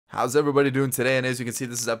How's everybody doing today? And as you can see,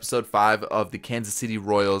 this is episode 5 of the Kansas City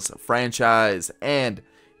Royals franchise. And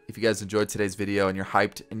if you guys enjoyed today's video and you're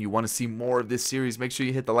hyped and you want to see more of this series, make sure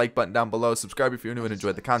you hit the like button down below. Subscribe if you're new and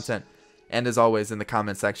enjoyed the content. And as always, in the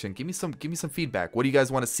comment section, give me some feedback. What do you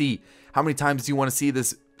guys want to see? How many times do you want to see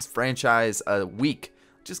this franchise a week?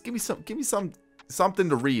 Just give me something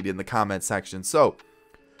to read in the comment section. So,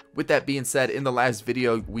 with that being said, in the last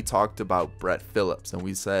video, we talked about Brett Phillips, and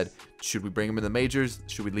we said, should we bring him in the majors?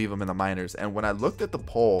 Should we leave him in the minors? And when I looked at the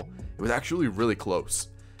poll, it was actually really close.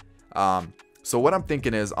 So what I'm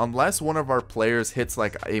thinking is, unless one of our players hits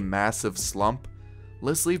like a massive slump,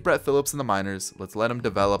 let's leave Brett Phillips in the minors. Let's let him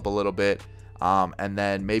develop a little bit. And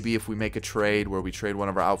then maybe if we make a trade where we trade one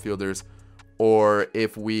of our outfielders, or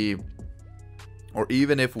even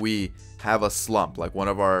if we have a slump, like one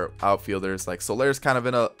of our outfielders, like Soler's kind of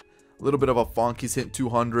in a little bit of a funk. He's hitting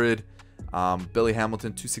 200. Billy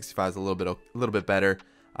Hamilton 265 is a little bit better,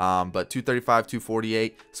 but 235,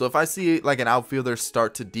 248. So if I see like an outfielder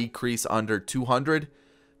start to decrease under 200,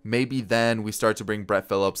 maybe then we start to bring Brett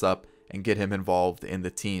Phillips up and get him involved in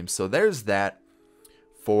the team. So there's that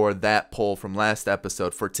for that poll from last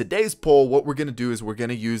episode. For today's poll, what we're gonna do is we're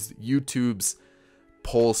gonna use YouTube's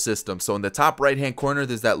poll system. So in the top right hand corner,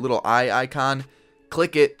 there's that little eye icon.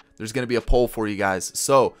 Click it. There's gonna be a poll for you guys.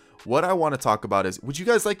 So what I want to talk about is, would you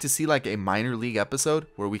guys like to see like a minor league episode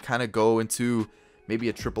where we kind of go into maybe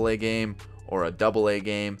a AAA game or a AA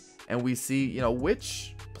game and we see, you know,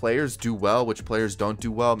 which players do well, which players don't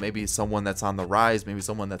do well, maybe someone that's on the rise, maybe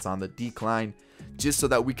someone that's on the decline, just so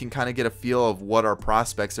that we can kind of get a feel of what our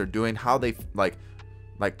prospects are doing, how they like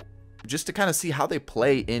just to kind of see how they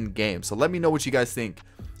play in game. So let me know what you guys think.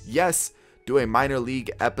 Yes, do a minor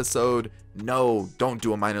league episode. No, don't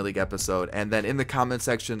do a minor league episode. And then in the comment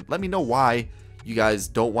section, let me know why you guys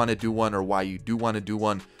don't want to do one or why you do want to do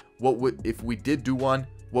one. If we did do one,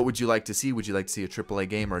 what would you like to see? Would you like to see a AAA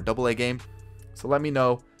game or a AA game? So let me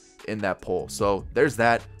know in that poll. So there's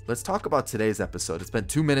that. Let's talk about today's episode. It's been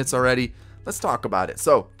 2 minutes already. Let's talk about it.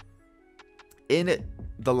 So in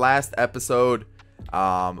the last episode,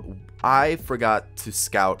 I forgot to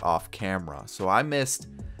scout off camera. So I missed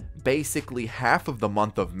basically half of the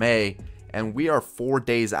month of May, and we are 4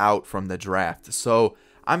 days out from the draft. So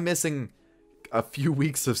I'm missing a few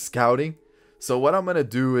weeks of scouting. So what I'm going to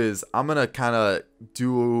do is I'm going to kind of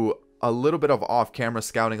do a little bit of off-camera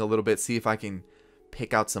scouting a little bit, see if I can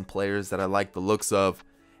pick out some players that I like the looks of.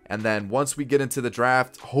 And then once we get into the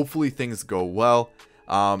draft, hopefully things go well.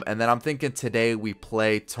 And then I'm thinking today we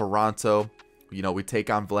play Toronto. You know, we take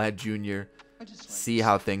on Vlad Jr., see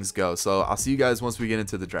how things go. So I'll see you guys once we get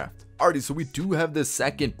into the draft. Alrighty, so we do have the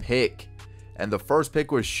second pick. And the first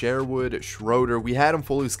pick was Sherwood Schroeder. We had him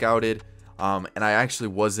fully scouted, and I actually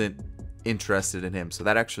wasn't interested in him. So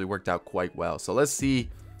that actually worked out quite well. So let's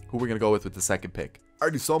see who we're going to go with the second pick.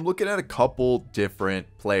 Alrighty, so I'm looking at a couple different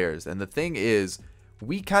players. And the thing is,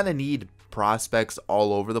 we kind of need prospects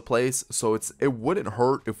all over the place. So it wouldn't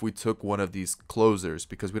hurt if we took one of these closers,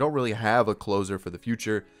 because we don't really have a closer for the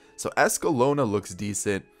future. So Escalona looks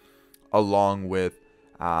decent along with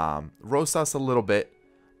Rosas a little bit.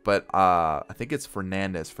 But I think it's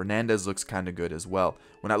Fernandez. Fernandez looks kind of good as well.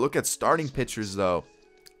 When I look at starting pitchers, though,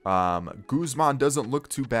 Guzman doesn't look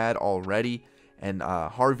too bad already. And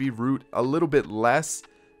Harvey Root a little bit less.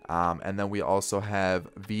 And then we also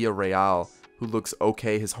have Villarreal, who looks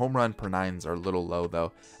okay. His home run per nines are a little low,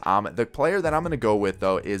 though. The player that I'm going to go with,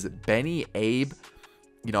 though, is Benny Abe.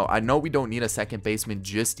 You know, I know we don't need a second baseman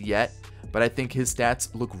just yet, but I think his stats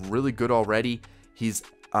look really good already. His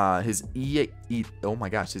ETA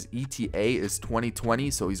is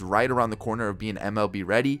 2020, so he's right around the corner of being MLB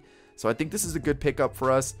ready. So I think this is a good pickup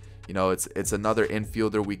for us. You know, it's another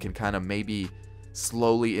infielder we can kind of maybe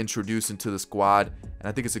slowly introduce into the squad, and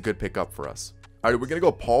I think it's a good pickup for us. All right, we're going to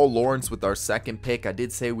go Paul Lawrence with our second pick. I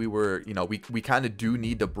did say we were, you know, we kind of do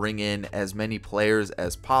need to bring in as many players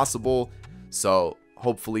as possible. So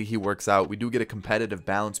hopefully he works out. We do get a competitive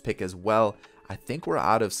balance pick as well. I think we're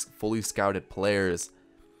out of fully scouted players.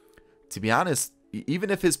 To be honest, even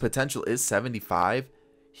if his potential is 75,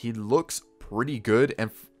 he looks pretty good. And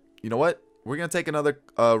you know what? We're going to take another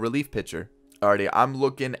relief pitcher. Alrighty, I'm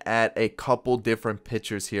looking at a couple different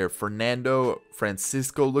pitchers here. Fernando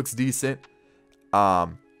Francisco looks decent.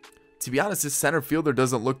 To be honest, this center fielder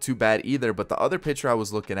doesn't look too bad either. But the other pitcher I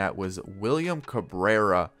was looking at was William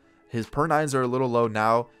Cabrera. His per nines are a little low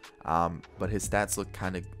now, but his stats look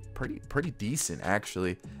kind of pretty decent,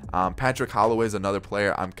 actually. Patrick Holloway is another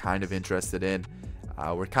player I'm kind of interested in.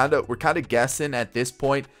 We're kind of guessing at this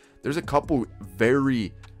point. There's a couple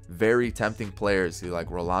very tempting players. Like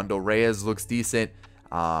Rolando Reyes looks decent.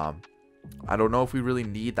 I don't know if we really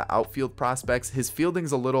need the outfield prospects. His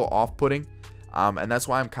fielding's a little off-putting, and that's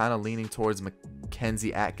why I'm kind of leaning towards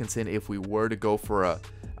Mackenzie Atkinson if we were to go for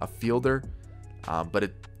a fielder.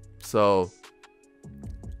 So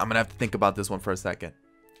I'm gonna have to think about this one for a second.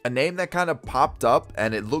 A name that kind of popped up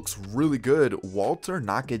and it looks really good, Walter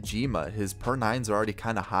Nakajima. His per 9s are already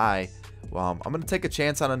kind of high. I'm gonna take a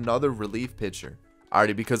chance on another relief pitcher.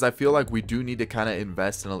 Alrighty, because I feel like we do need to kind of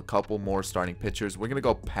invest in a couple more starting pitchers. We're gonna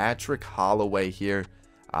go Patrick Holloway here.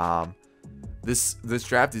 This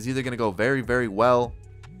draft is either gonna go very, very well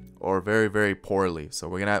or very, very poorly. So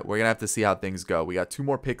we're gonna have to see how things go. We got 2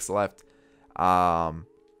 more picks left.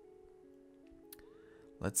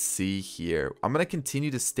 Let's see here. I'm gonna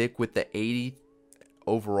continue to stick with the 80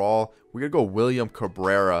 overall. We're gonna go William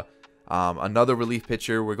Cabrera, another relief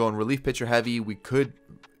pitcher. We're going relief pitcher heavy. We could,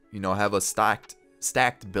 have a stacked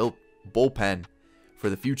bullpen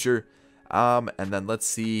for the future. And then let's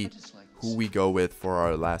see who we go with for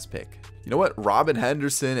our last pick. You know what? Robin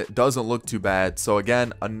Henderson, it doesn't look too bad. So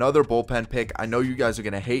again, another bullpen pick. I know you guys are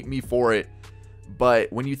going to hate me for it,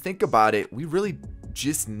 but when you think about it, we really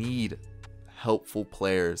just need helpful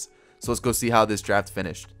players. So let's go see how this draft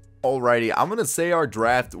finished. Alrighty, I'm going to say our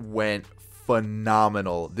draft went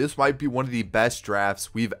phenomenal. This might be one of the best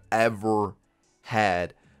drafts we've ever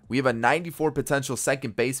had. We have a 94 potential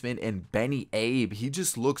second baseman in Benny Abe. He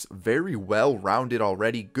just looks very well rounded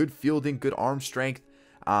already. Good fielding, good arm strength,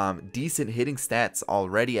 decent hitting stats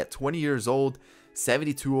already at 20 years old,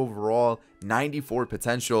 72 overall, 94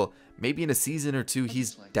 potential. Maybe in a season or two,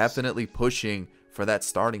 he's definitely pushing for that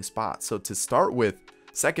starting spot. So to start with,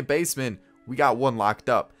 second baseman, we got one locked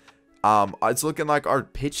up. It's looking like our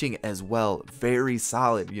pitching as well, very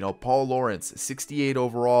solid. Paul Lawrence, 68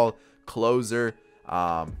 overall, closer.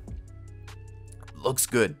 Looks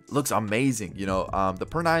good, looks amazing. The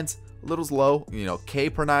per 9s a little low, K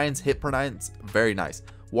per 9s, hit per 9s, very nice.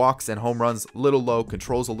 Walks and home runs a little low,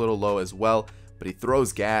 controls a little low as well, but he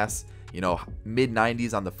throws gas. Mid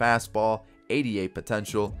 90s on the fastball, 88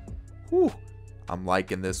 potential. Whew, I'm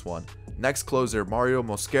liking this one. Next closer, Mario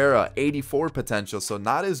Mosquera, 84 potential, so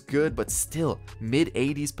not as good, but still mid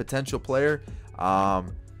 80s potential player.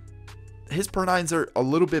 His per 9s are a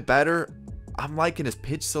little bit better. I'm liking his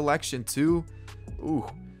pitch selection too. Ooh,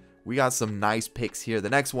 we got some nice picks here. The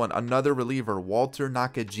next one, another reliever, Walter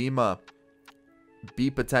Nakajima,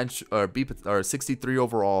 B potential or 63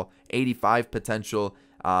 overall, 85 potential.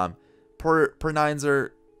 Per 9s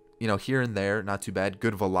are, here and there, not too bad.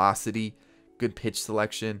 Good velocity, good pitch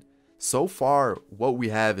selection. So far, what we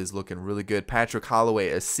have is looking really good. Patrick Holloway,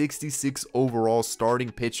 a 66 overall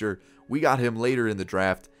starting pitcher. We got him later in the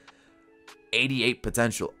draft. 88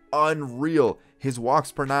 potential, unreal. His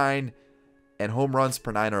walks per 9 and home runs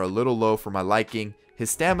per 9 are a little low for my liking.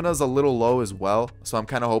 His stamina is a little low as well, so I'm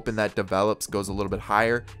kind of hoping that develops, goes a little bit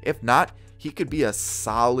higher. If not, he could be a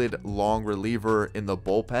solid long reliever in the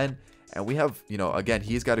bullpen. And we have, again,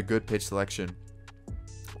 he's got a good pitch selection.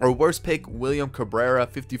 Our worst pick, William Cabrera,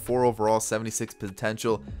 54 overall, 76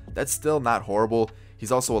 potential. That's still not horrible.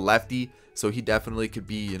 He's also a lefty, so he definitely could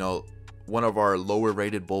be, one of our lower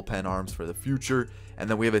rated bullpen arms for the future. And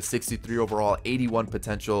then we have a 63 overall, 81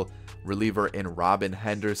 potential reliever in Robin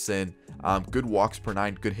Henderson. Good walks per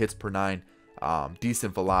 9, good hits per 9,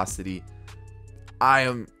 decent velocity. I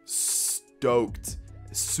am stoked,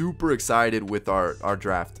 super excited with our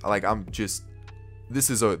draft. Like, this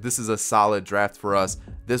is a solid draft for us.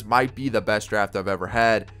 This might be the best draft I've ever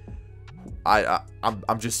had.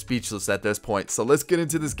 I'm just speechless at this point. So let's get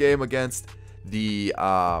into this game against the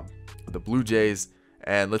Blue Jays,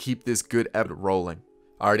 and let's keep this good effort rolling.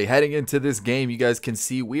 Already heading into this game, you guys can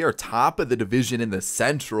see we are top of the division in the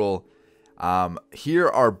Central. Here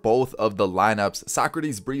are both of the lineups: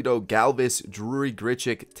 Socrates, Brito, Galvis, Drury,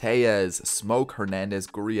 Grichuk, Tellez, Smoke, Hernandez,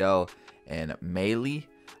 Gurriel, and Maley.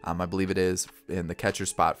 I believe it is in the catcher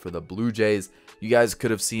spot for the Blue Jays. You guys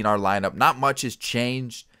could have seen our lineup. Not much has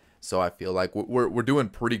changed, so I feel like we're doing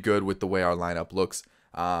pretty good with the way our lineup looks.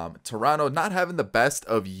 Toronto not having the best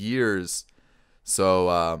of years.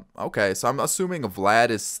 So, okay, so I'm assuming Vlad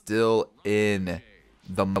is still in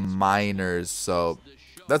the minors. So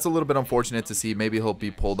that's a little bit unfortunate to see. Maybe he'll be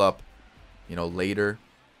pulled up, later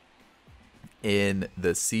in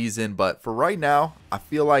the season. But for right now, I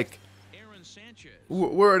feel like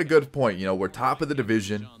we're at a good point. We're top of the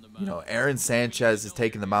division. Aaron Sanchez is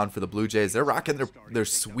taking the mound for the Blue Jays. They're rocking their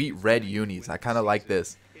sweet red unis. I kind of like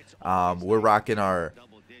this. We're rocking our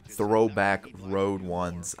throwback road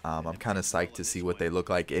ones. I'm kind of psyched to see what they look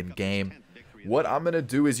like in game. What I'm going to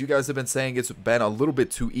do is, you guys have been saying it's been a little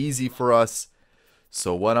bit too easy for us.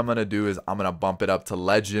 So what I'm going to do is I'm going to bump it up to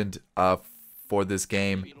legend for this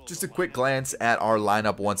game. Just a quick glance at our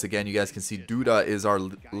lineup once again. You guys can see Duda is our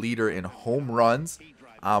leader in home runs.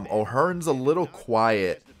 O'Hearn's a little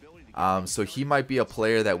quiet, so he might be a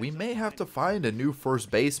player that we may have to find a new first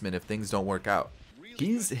baseman if things don't work out.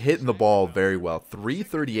 He's hitting the ball very well.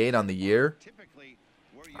 338 on the year.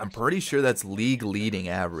 I'm pretty sure that's league leading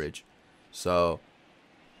average. So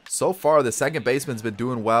far the second baseman's been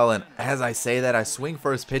doing well, and as I say that, I swing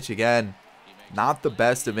first pitch again. Not the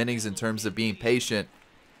best of innings in terms of being patient,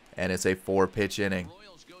 and it's a 4-pitch inning.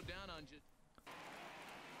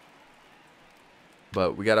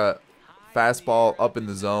 But we got a fastball up in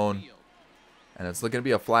the zone, and it's looking to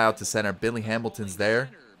be a fly out to center. Billy Hamilton's there,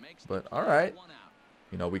 but all right.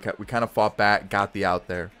 You know, we kind of fought back, got the out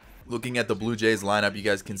there. Looking at the Blue Jays lineup, you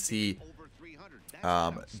guys can see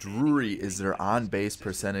Drury is their on-base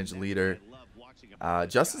percentage leader.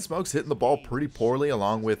 Justin Smoak's hitting the ball pretty poorly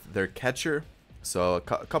along with their catcher. So a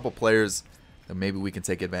couple players that maybe we can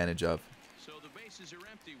take advantage of.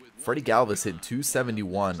 Freddie Galvis hit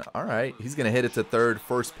 271. All right, he's going to hit it to third.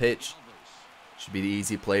 First pitch. Should be the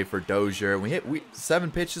easy play for Dozier. We hit 7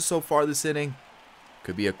 pitches so far this inning.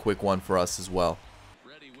 Could be a quick one for us as well.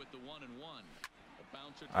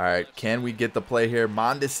 All right, can we get the play here?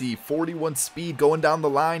 Mondesi, 41 speed going down the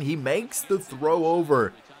line. He makes the throw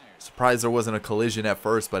over. Surprised there wasn't a collision at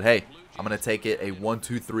first, but hey, I'm going to take it a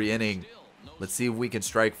 1-2-3 inning. Let's see if we can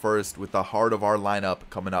strike first with the heart of our lineup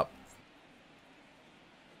coming up.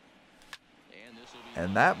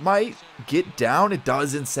 And that might get down. It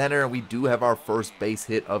does in center, and we do have our first base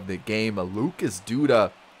hit of the game. Lucas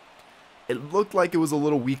Duda. It looked like it was a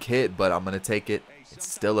little weak hit, but I'm going to take it. It's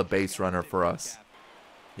still a base runner for us.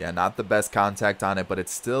 Yeah, not the best contact on it, but it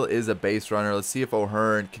still is a base runner. Let's see if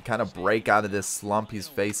O'Hearn can kind of break out of this slump he's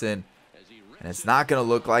facing. And it's not going to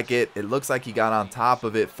look like it. It looks like he got on top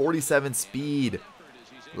of it. 47 speed.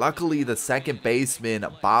 Luckily, the second baseman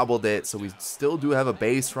bobbled it, so we still do have a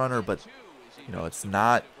base runner, but, you know, it's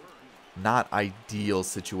not ideal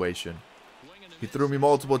situation. He threw me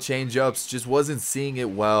multiple changeups, just wasn't seeing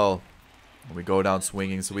it well. And we go down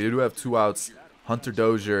swinging, so we do have 2 outs. Hunter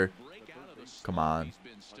Dozier. Come on.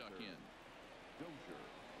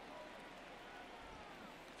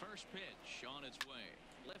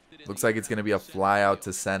 Looks like it's going to be a fly out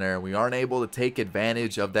to center. We aren't able to take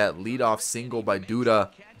advantage of that leadoff single by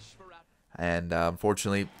Duda. And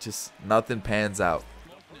unfortunately, just nothing pans out.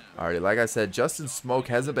 Alrighty, like I said, Justin Smoak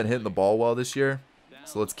hasn't been hitting the ball well this year.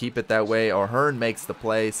 So let's keep it that way. O'Hearn makes the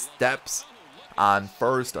play. Steps on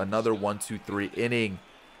first. Another 1-2-3 inning.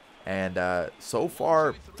 And so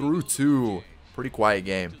far, through 2, pretty quiet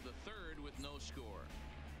game.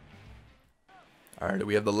 Alright,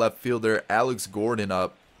 we have the left fielder, Alex Gordon,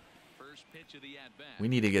 up. We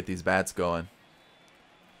need to get these bats going.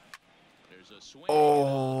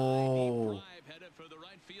 Oh.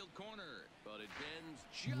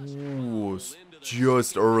 Ooh,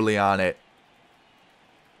 just early on it.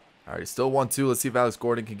 All right, still 1-2. Let's see if Alex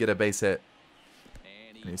Gordon can get a base hit.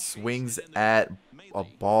 And he swings at a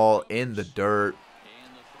ball in the dirt.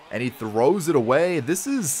 And he throws it away. This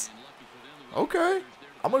is... okay.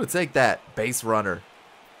 I'm going to take that. Base runner.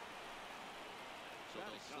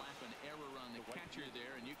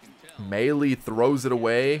 Maley throws it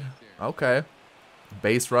away. Okay.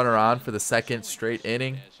 Base runner on for the second straight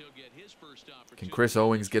inning. Can Chris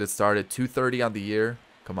Owings get it started? 230 on the year.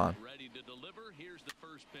 Come on.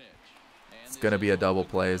 It's going to be a double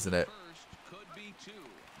play, isn't it?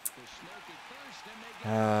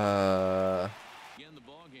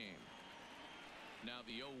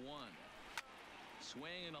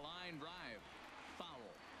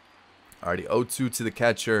 Alrighty, 0-2 to the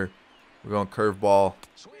catcher. We're going curveball.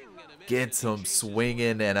 Gets him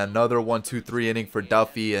swinging, and another 1-2-3 inning for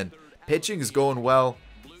Duffy. And pitching is going well.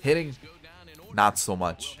 Hitting, not so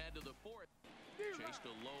much.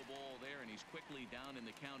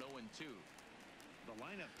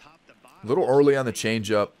 A little early on the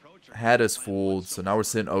changeup. Had us fooled, so now we're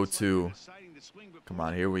sitting 0-2. Come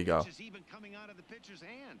on, here we go.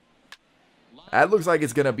 That looks like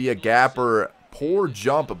it's going to be a gapper. Poor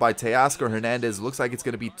jump by Teoscar Hernandez. Looks like it's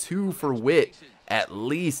going to be 2 for Witt. At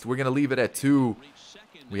least we're going to leave it at 2.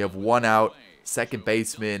 We have 1 out. Second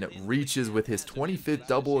baseman reaches with his 25th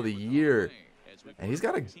double of the year. And he's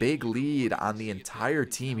got a big lead on the entire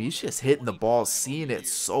team. He's just hitting the ball, seeing it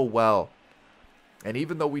so well. And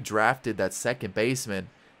even though we drafted that second baseman,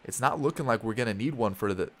 it's not looking like we're going to need one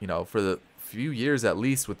for the, for the few years at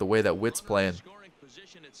least with the way that Witt's playing.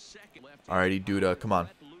 Alrighty, Duda, come on.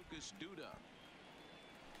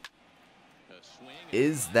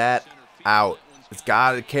 Is that out? It's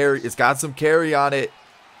got a carry. It's got some carry on it.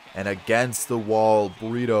 And against the wall,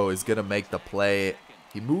 Burrito is going to make the play.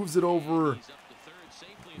 He moves it over,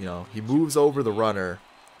 you know, he moves over the runner,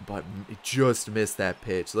 but he just missed that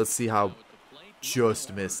pitch. Let's see how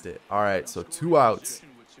just missed it. All right, so 2 outs.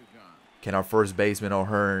 Can our first baseman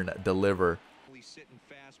O'Hearn deliver?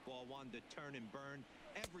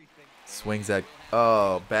 Swings at,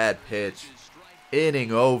 oh, bad pitch.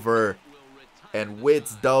 Inning over. And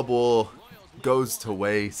Witt's double goes to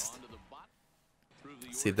waste.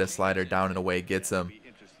 See if the slider down and away gets him.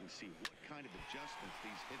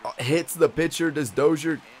 Oh, hits the pitcher. Does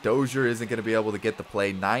Dozier? Dozier isn't going to be able to get the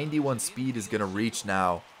play. 91 speed is going to reach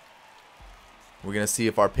now. We're going to see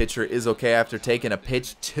if our pitcher is okay after taking a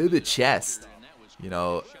pitch to the chest. You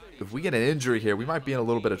know, if we get an injury here, we might be in a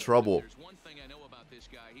little bit of trouble.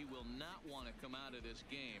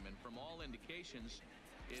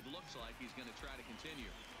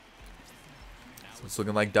 So it's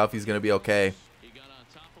looking like Duffy's going to be okay.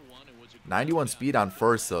 91 speed on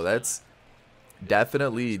first, though. That's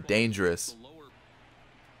definitely dangerous.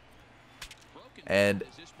 And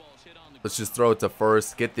let's just throw it to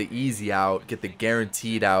first. Get the easy out. Get the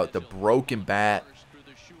guaranteed out. The broken bat.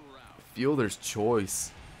 Fielder's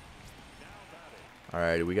choice. All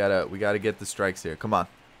right, we gotta get the strikes here. Come on.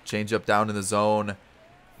 Change up down in the zone.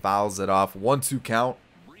 Fouls it off. 1-2 count.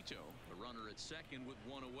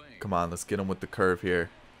 Come on, let's get him with the curve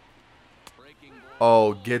here.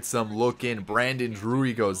 Oh, gets him looking. Brandon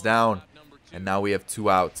Drury goes down. And now we have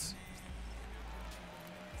 2 outs.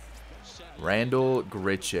 Randall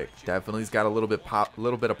Grichuk definitely has got a little bit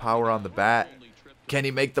of power on the bat. Can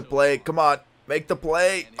he make the play? Come on, make the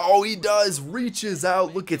play. Oh, he does. Reaches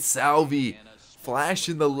out. Look at Salvi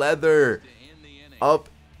flashing the leather up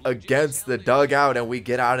against the dugout, and we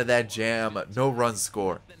get out of that jam. No run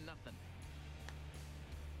score.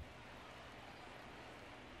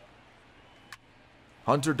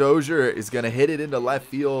 Hunter Dozier is going to hit it into left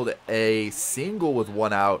field. A single with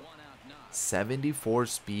 1 out. 74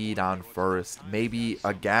 speed on first. Maybe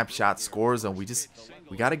a gap shot scores, and we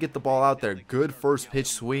got to get the ball out there. Good first pitch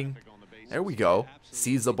swing. There we go.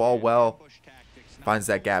 Sees the ball well. Finds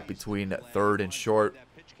that gap between third and short.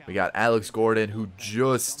 We got Alex Gordon, who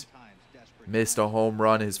just missed a home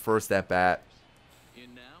run his first at bat.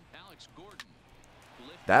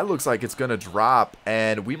 That looks like it's going to drop,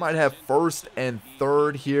 and we might have first and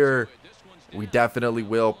third here. We definitely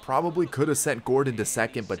will. Probably could have sent Gordon to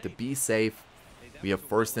second, but to be safe, we have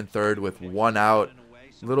first and third with 1 out.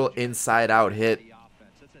 Little inside out hit.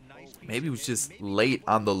 Maybe it was just late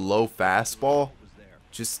on the low fastball.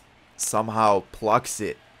 Just somehow plucks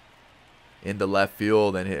it into left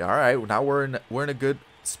field and hit. All right, now we're in a good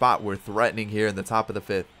spot. We're threatening here in the top of the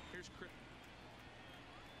 5th.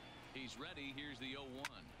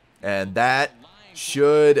 And that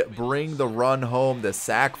should bring the run home. The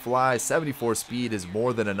sac fly, 74 speed is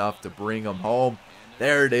more than enough to bring him home.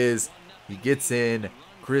 There it is. He gets in.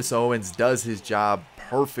 Chris Owens does his job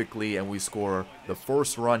perfectly, and we score the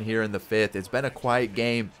first run here in the 5th. It's been a quiet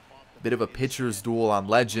game. Bit of a pitcher's duel on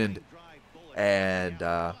Legend. And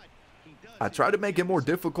I tried to make it more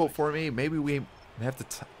difficult for me. Maybe we have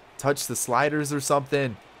to touch the sliders or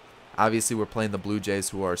something. Obviously, we're playing the Blue Jays,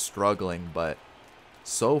 who are struggling, but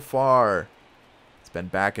so far it's been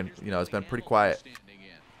back and, you know, it's been pretty quiet.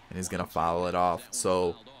 And he's going to foul it off.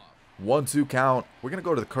 So 1-2 count. We're going to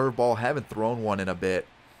go to the curveball. Haven't thrown one in a bit.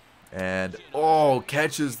 And, oh,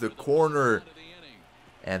 catches the corner.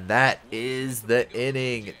 And that is the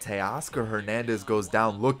inning. Teoscar Hernandez goes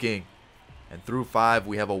down looking. And through 5,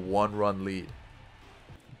 we have a 1-run lead.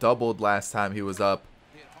 Doubled last time he was up.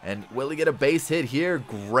 And will he get a base hit here?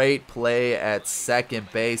 Great play at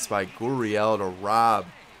second base by Gurriel to rob.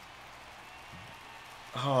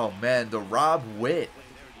 Oh, man, to rob Witt.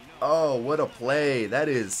 Oh, what a play.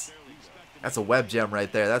 That's a web gem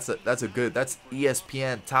right there. That's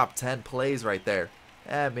ESPN top 10 plays right there.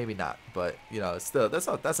 Maybe not, but, you know, still,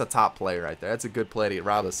 that's a top play right there. That's a good play to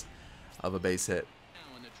rob us of a base hit.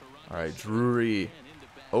 All right, Drury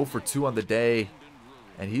 0 for 2 on the day.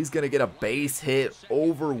 And he's going to get a base hit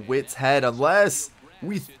over Witt's head unless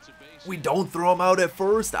we don't throw him out at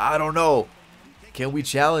first. I don't know. Can we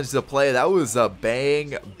challenge the play? That was a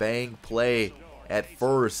bang, bang play at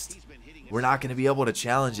first. We're not going to be able to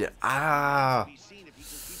challenge it.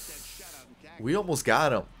 We almost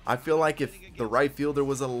got him. I feel like if the right fielder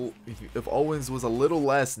was if Owens was a little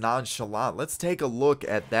less nonchalant. Let's take a look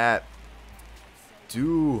at that.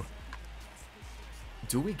 Do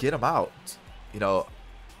we get him out? You know,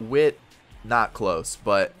 Witt, not close,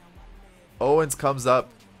 but Owens comes up,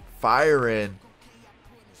 firing,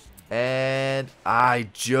 and I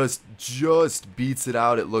just beats it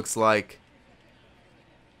out, it looks like.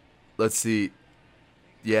 let's see.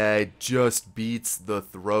 Yeah, it just beats the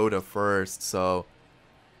throw to first. So,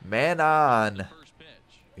 man on.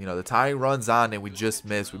 You know, the tying run's on and we just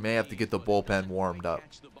missed. We may have to get the bullpen warmed up.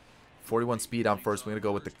 41 speed on first. We're going to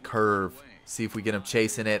go with the curve. See if we get him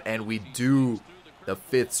chasing it. And we do. The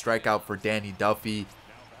 5th strikeout for Danny Duffy.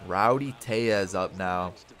 Rowdy Tellez up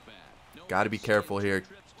now. Got to be careful here.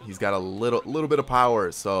 He's got a little bit of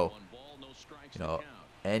power. So, you know,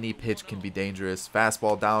 any pitch can be dangerous.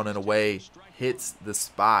 Fastball down and away. Hits the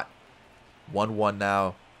spot. 1-1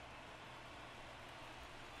 now.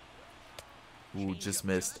 Ooh, just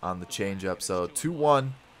missed on the changeup. So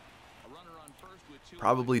 2-1.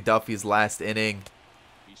 Probably Duffy's last inning.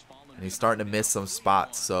 And he's starting to miss some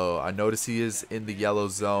spots. So I notice he is in the yellow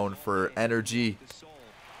zone for energy.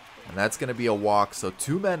 And that's going to be a walk. So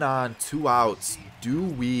 2 men on, 2 outs. Do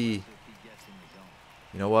we...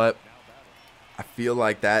 You know what? I feel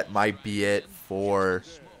like that might be it for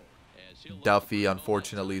Duffy,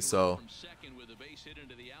 unfortunately. So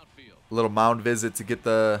a little mound visit to get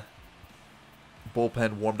the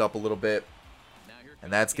bullpen warmed up a little bit.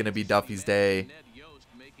 And that's going to be Duffy's day.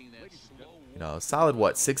 You know, solid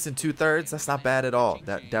what? 6 2/3? That's not bad at all.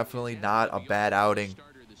 That definitely not a bad outing.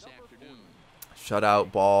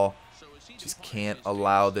 Shutout ball. Just can't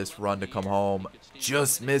allow this run to come home.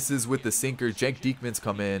 Just misses with the sinker. Cenk Diekman's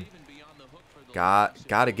come in.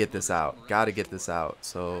 Gotta get this out. Gotta get this out.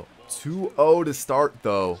 So 2-0 to start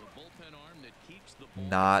though.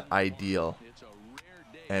 Not ideal.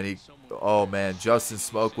 And he, oh man, Justin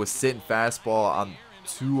Smoke was sitting fastball on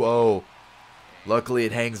 2-0. Luckily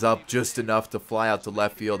it hangs up just enough to fly out to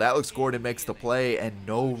left field. Alex Gordon makes the play and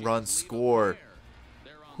no run score.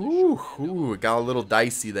 Whew, it got a little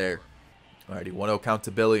dicey there. Alrighty, 1-0 count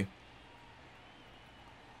to Billy.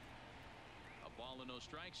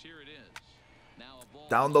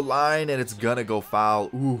 Down the line and it's gonna go foul.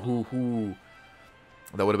 Ooh.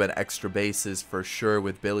 That would have been extra bases for sure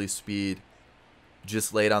with Billy's speed.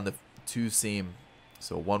 Just laid on the 2-seam.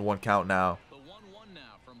 So 1-1 count now.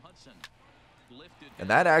 And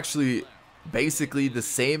that actually basically the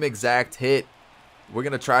same exact hit. We're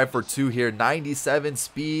going to try for 2 here. 97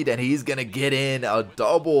 speed and he's going to get in a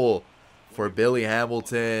double for Billy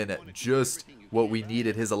Hamilton. Just what we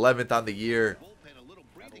needed. His 11th on the year.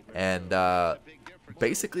 And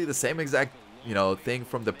basically the same exact, you know, thing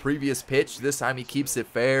from the previous pitch. This time he keeps it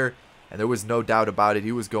fair. And there was no doubt about it.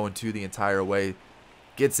 He was going 2 the entire way.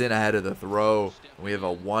 Gets in ahead of the throw. And we have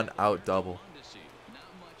a 1-out double.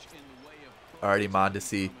 Alrighty,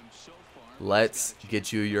 Mondesi. Let's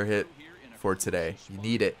get you your hit for today. You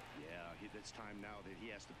need it.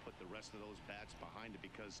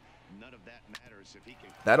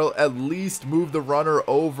 That'll at least move the runner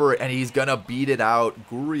over, and he's going to beat it out.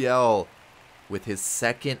 Gurriel with his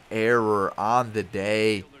 2nd error on the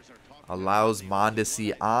day allows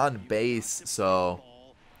Mondesi on base. So,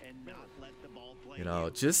 you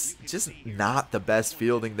know, just not the best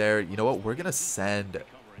fielding there. You know what? We're going to send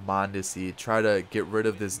Mondesi, try to get rid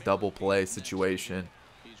of this double play situation.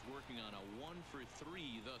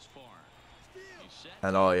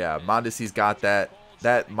 And oh yeah, Mondesi's got that.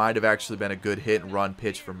 That might have actually been a good hit and run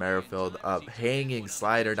pitch for Merrifield. Hanging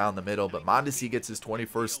slider down the middle, but Mondesi gets his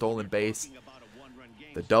 21st stolen base.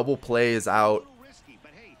 The double play is out.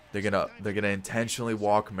 They're gonna intentionally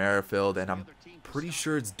walk Merrifield, and I'm pretty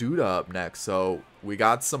sure it's Duda up next. So we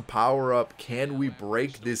got some power up. Can we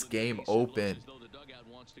break this game open?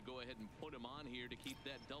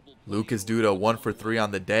 Lucas Duda 1 for 3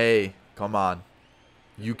 on the day. Come on,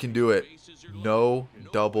 you can do it. No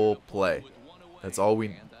double play. That's all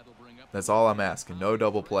I'm asking. No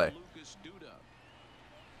double play.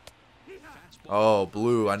 Oh,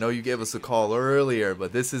 Blue, I know you gave us a call earlier,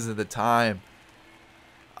 but this isn't the time.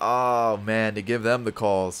 Oh man, to give them the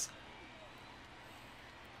calls.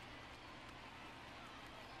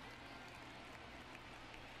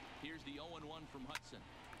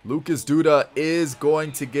 Lucas Duda is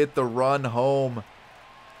going to get the run home.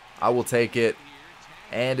 I will take it.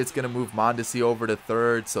 And it's going to move Mondesi over to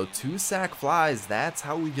 3rd. So 2 sac flies. That's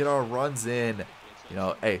how we get our runs in. You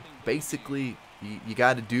know, hey, basically, you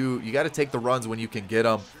got to take the runs when you can get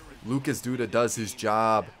them. Lucas Duda does his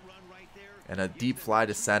job. And a deep fly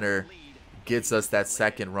to center gets us that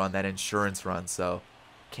 2nd run, that insurance run. So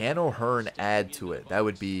can O'Hearn add to it? That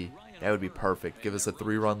would be perfect. Give us a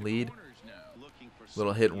 3-run lead.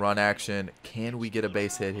 Little hit and run action. Can we get a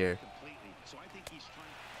base hit here?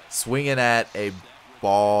 Swinging at a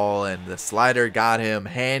ball, and the slider got him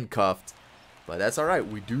handcuffed. But that's all right.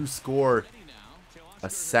 We do score a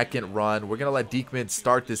 2nd run. We're going to let Diekman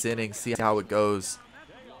start this inning, see how it goes.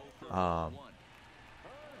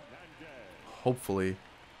 Hopefully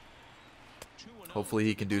Hopefully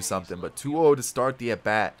he can do something. But 2-0 to start the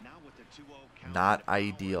at-bat. Not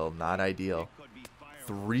ideal. Not ideal.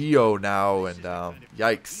 3-0 now. And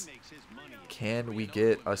yikes. Can we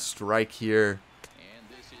get a strike here?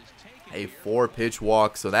 A 4-pitch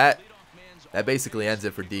walk. So that basically ends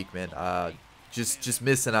it for Diekman. Just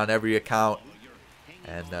missing on every account.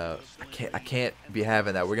 And I can't be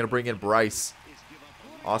having that. We're going to bring in Bryce.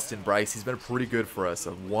 Austin Bryce. He's been pretty good for us.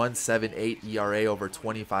 A 1.78 ERA over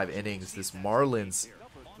 25 innings. This Marlins,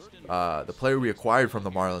 the player we acquired from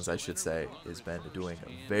the Marlins, I should say, has been doing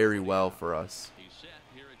very well for us.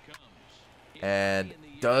 And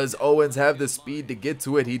does Owens have the speed to get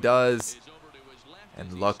to it? He does.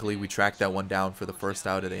 And luckily we tracked that one down for the first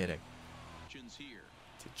out of the inning. To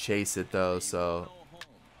chase it though, so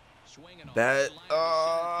that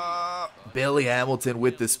Billy Hamilton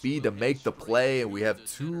with the speed to make the play, and we have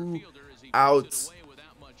 2 outs.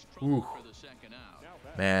 Ooh,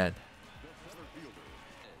 man.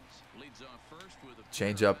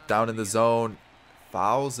 Change up down in the zone,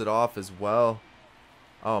 fouls it off as well.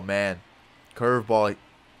 Oh man, curveball.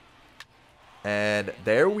 And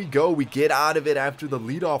there we go. We get out of it after the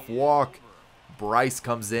leadoff walk. Bryce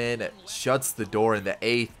comes in, shuts the door in the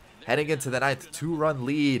 8th. Heading into the 9th, 2-run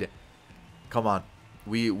lead. Come on.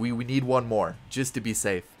 We need one more just to be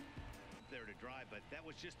safe.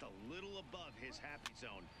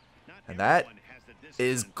 And that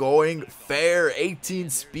is going fair.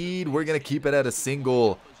 18 speed. We're going to keep it at a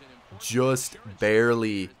single. Just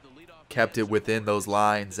barely kept it within those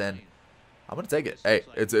lines. And I'm going to take it. Hey,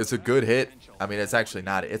 it's a good hit. I mean, it's actually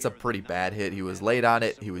not. It's a pretty bad hit. He was late on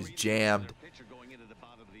it. He was jammed.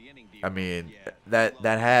 I mean, that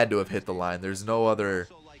had to have hit the line. There's no other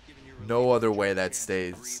way that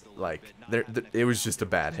stays. Like, it was just a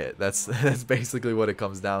bad hit. That's basically what it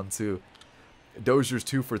comes down to. Dozier's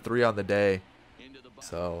 2 for 3 on the day.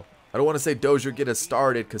 So, I don't want to say Dozier get us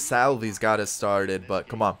started because Salvi's got us started, but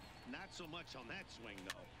come on.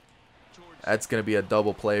 That's going to be a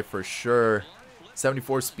double play for sure.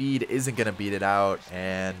 74 speed isn't going to beat it out.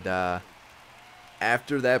 And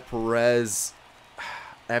after that Perez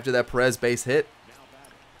base hit,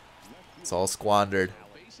 it's all squandered.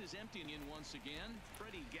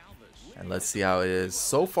 And let's see how it is.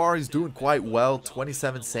 So far, he's doing quite well.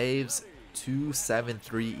 27 saves,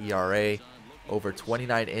 2.73 ERA. Over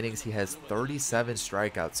 29 innings, he has 37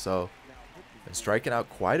 strikeouts. So, been striking out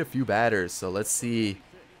quite a few batters. So, let's see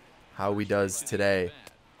how he does today.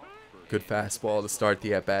 Good fastball to start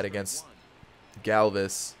the at-bat against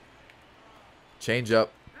Galvis. Change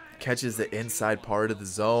up. Catches the inside part of the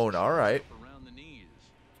zone. All right.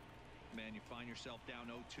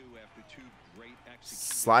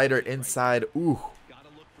 Slider inside. Ooh.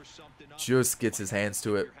 Just gets his hands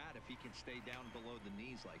to it.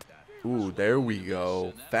 Ooh, there we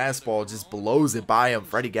go. Fastball just blows it by him.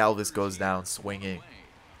 Freddie Galvis goes down swinging.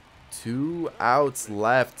 2 outs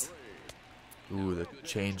left. Ooh, the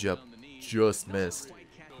changeup just missed.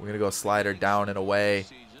 We're going to go slider down and away.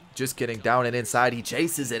 Just kidding. Down and inside. He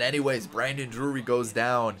chases it anyways. Brandon Drury goes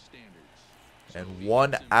down. And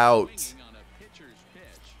 1 out.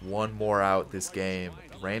 1 more out this game.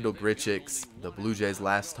 Randall Grichuk's, the Blue Jays'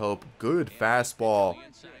 last hope. Good fastball.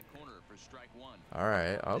 All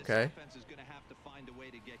right. Okay.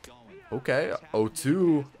 Okay.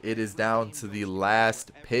 0-2. It is down to the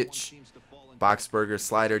last pitch. Boxberger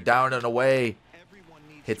slider down and away.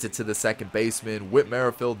 Hits it to the second baseman. Whit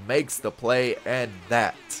Merrifield makes the play, and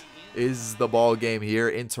that is the ball game here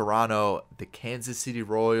in Toronto. The Kansas City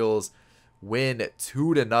Royals win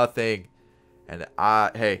 2-0. And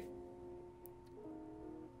hey,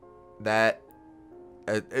 that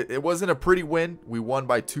it wasn't a pretty win. We won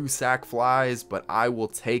by 2 sac flies, but I will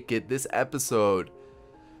take it. This episode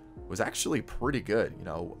was actually pretty good. You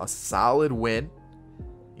know, a solid win.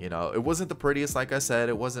 You know, it wasn't the prettiest, like I said.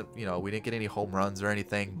 It wasn't, you know, we didn't get any home runs or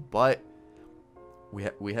anything, but we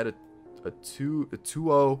had a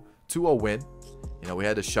 2-0 win. You know, we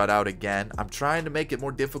had to shut out again. I'm trying to make it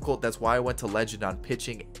more difficult. That's why I went to legend on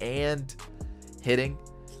pitching and hitting,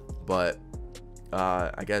 but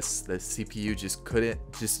I guess the CPU just couldn't.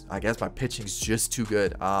 I guess my pitching's just too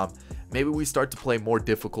good. Maybe we start to play more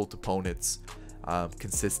difficult opponents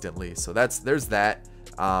consistently. So there's that.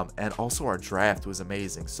 And also our draft was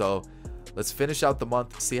amazing. So let's finish out the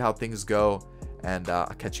month, see how things go, and I'll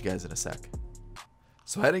catch you guys in a sec.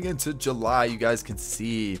 So heading into July, you guys can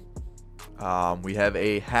see we have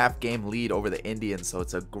a half game lead over the Indians. So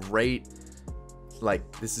it's a great,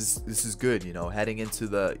 like, this is good, you know, heading into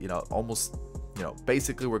the, you know, almost, you know,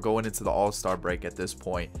 basically we're going into the All-Star break at this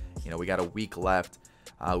point. You know, we got a week left.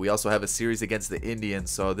 We also have a series against the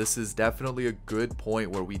Indians, so this is definitely a good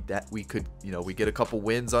point where we could, you know, we get a couple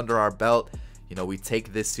wins under our belt. You know, we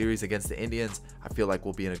take this series against the Indians, I feel like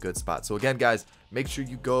we'll be in a good spot. So again, guys, make sure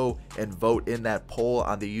you go and vote in that poll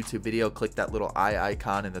on the YouTube video. Click that little eye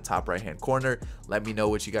icon in the top right hand corner. Let me know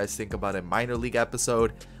what you guys think about a minor league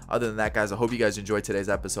episode. Other than that, guys, I hope you guys enjoyed today's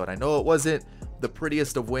episode. I know it wasn't the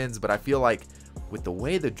prettiest of wins, but I feel like with the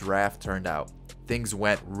way the draft turned out, things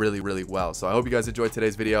went really well. So I hope you guys enjoyed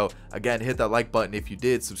today's video. Again, hit that like button if you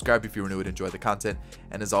did, subscribe if you were new and enjoyed the content,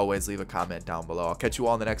 and as always, leave a comment down below. I'll catch you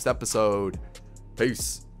all in the next episode.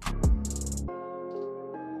 Peace.